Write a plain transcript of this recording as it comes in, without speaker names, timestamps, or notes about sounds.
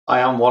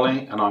Hi, I'm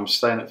Wally and I'm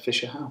staying at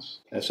Fisher House.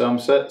 So I'm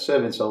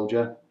serving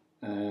soldier,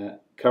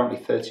 currently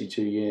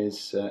 32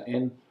 years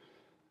in,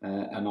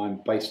 and I'm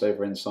based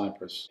over in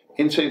Cyprus.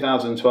 In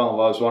 2012 I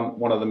was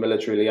one of the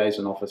military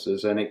liaison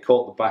officers, and it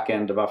caught the back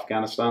end of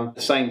Afghanistan. At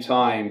the same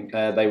time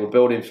they were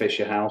building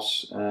Fisher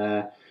House,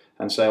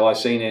 and so I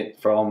seen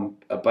it from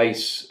a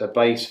base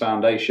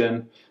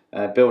foundation,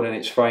 building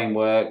its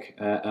framework,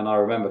 and I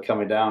remember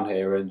coming down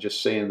here and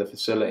just seeing the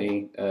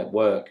facility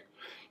work,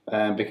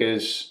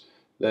 because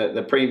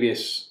the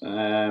previous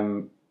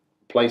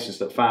places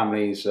that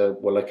families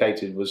were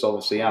located was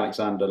obviously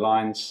Alexander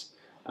Lines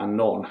and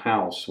Norton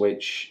House,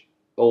 which,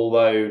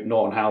 although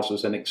Norton House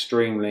was an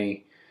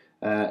extremely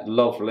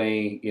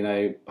lovely,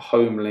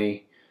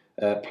 homely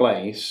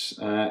place,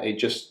 it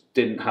just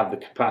didn't have the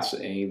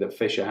capacity that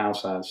Fisher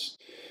House has.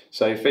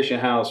 So Fisher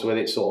House, with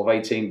its sort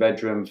of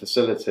 18-bedroom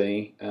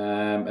facility,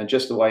 and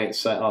just the way it's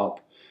set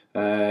up,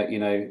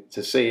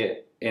 to see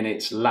it in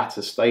its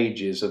latter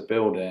stages of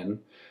building,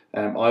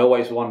 I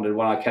always wondered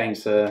when I came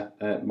to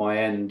my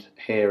end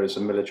here as a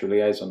military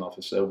liaison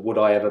officer, would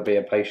I ever be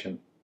a patient?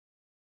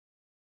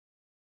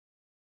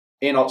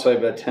 In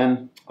October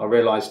 10, I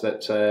realised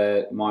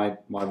that my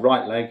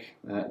right leg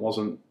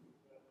wasn't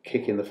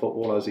kicking the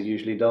football as it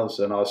usually does,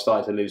 and I was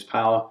starting to lose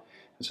power.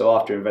 And so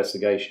after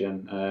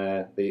investigation,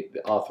 the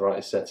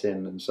arthritis set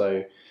in, and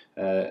so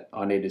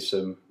I needed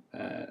some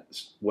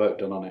work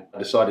done on it. I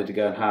decided to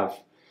go and have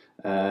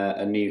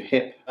a new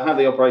hip. I had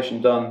the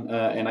operation done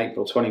in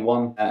April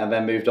 21, and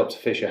then moved up to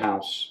Fisher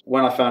House.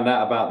 When I found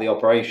out about the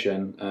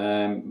operation,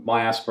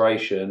 my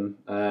aspiration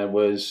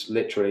was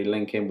literally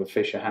linking with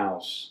Fisher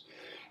House.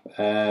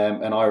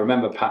 And I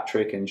remember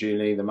Patrick and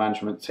Julie, the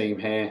management team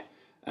here,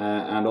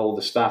 and all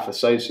the staff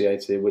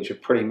associated, which are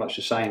pretty much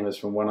the same as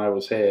from when I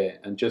was here,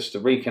 and just to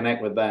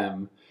reconnect with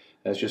them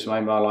has just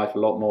made my life a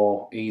lot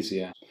more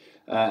easier.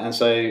 And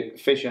so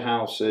Fisher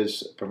House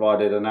has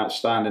provided an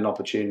outstanding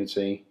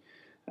opportunity.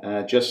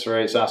 Just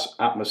through its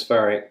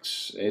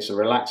atmospherics, it's a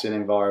relaxing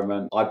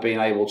environment. I've been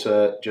able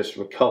to just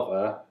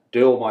recover,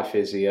 do all my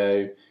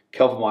physio,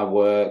 cover my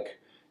work,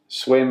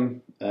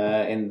 swim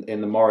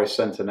in the Morris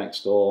Centre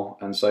next door,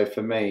 and so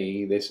for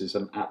me this is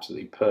an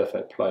absolutely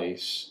perfect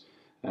place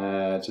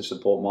to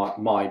support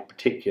my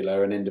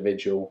particular and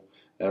individual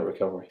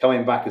recovery.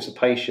 Coming back as a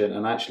patient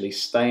and actually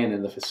staying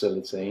in the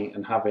facility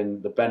and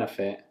having the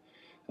benefit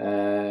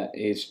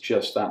is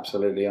just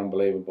absolutely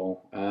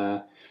unbelievable.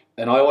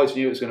 And I always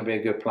knew it was going to be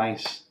a good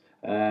place,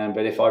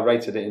 but if I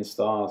rated it in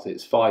stars,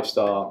 it's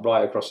 5-star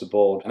right across the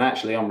board. And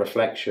actually, on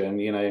reflection,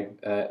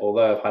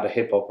 although I've had a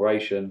hip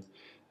operation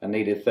and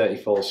needed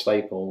 34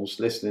 staples,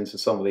 listening to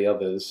some of the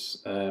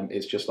others,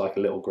 it's just like a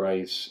little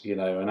graze,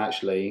 and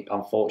actually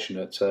I'm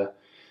fortunate to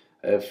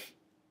have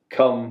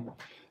come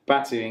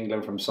back to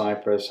England from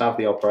Cyprus, have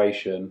the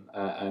operation,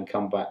 and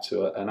come back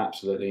to an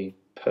absolutely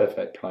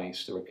perfect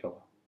place to recover.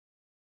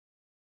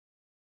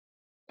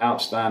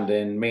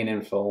 Outstanding,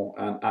 meaningful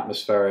and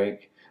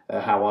atmospheric,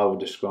 how I would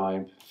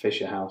describe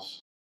Fisher House.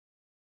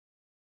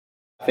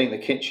 I think the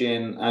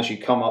kitchen, as you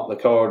come up the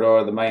corridor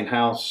of the main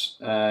house,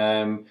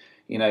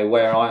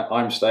 where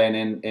I'm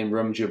staying in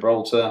room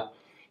Gibraltar,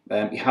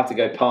 you have to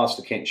go past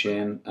the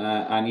kitchen,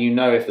 and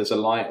if there's a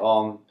light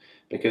on,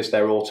 because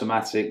they're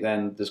automatic,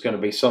 then there's going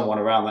to be someone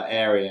around that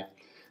area.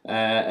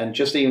 And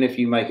just even if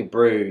you make a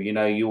brew,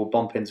 you'll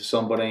bump into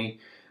somebody,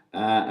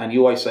 and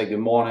you always say good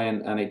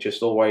morning, and it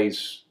just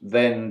always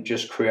then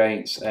just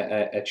creates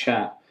a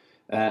chat.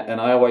 And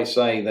I always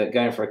say that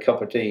going for a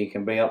cup of tea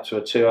can be up to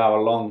a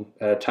 2-hour-long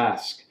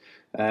task,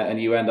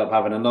 and you end up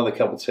having another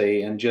cup of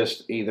tea and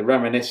just either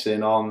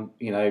reminiscing on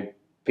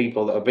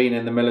people that have been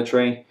in the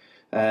military,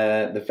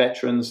 the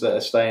veterans that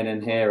are staying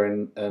in here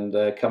and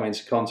come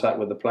into contact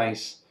with the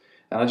place.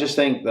 And I just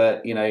think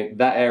that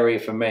that area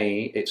for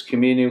me, it's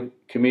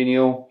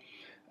communal.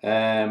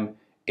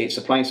 It's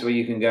a place where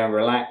you can go and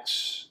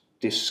relax,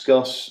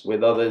 discuss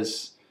with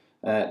others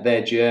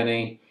their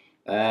journey,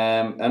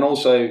 and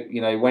also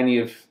when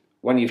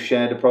you've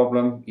shared a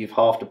problem, you've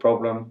halved the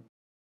problem.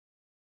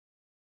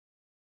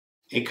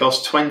 It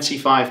costs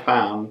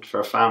 £25 for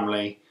a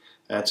family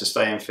to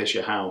stay in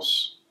Fisher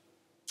House.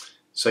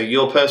 So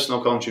your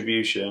personal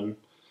contribution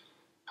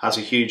has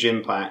a huge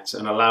impact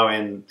in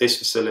allowing this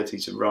facility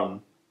to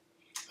run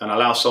and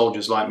allow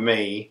soldiers like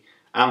me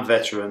and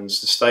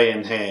veterans to stay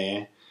in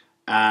here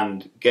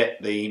and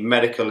get the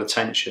medical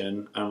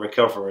attention and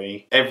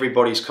recovery.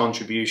 Everybody's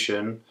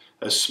contribution,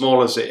 as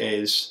small as it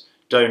is,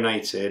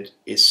 donated,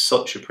 is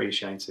such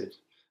appreciated.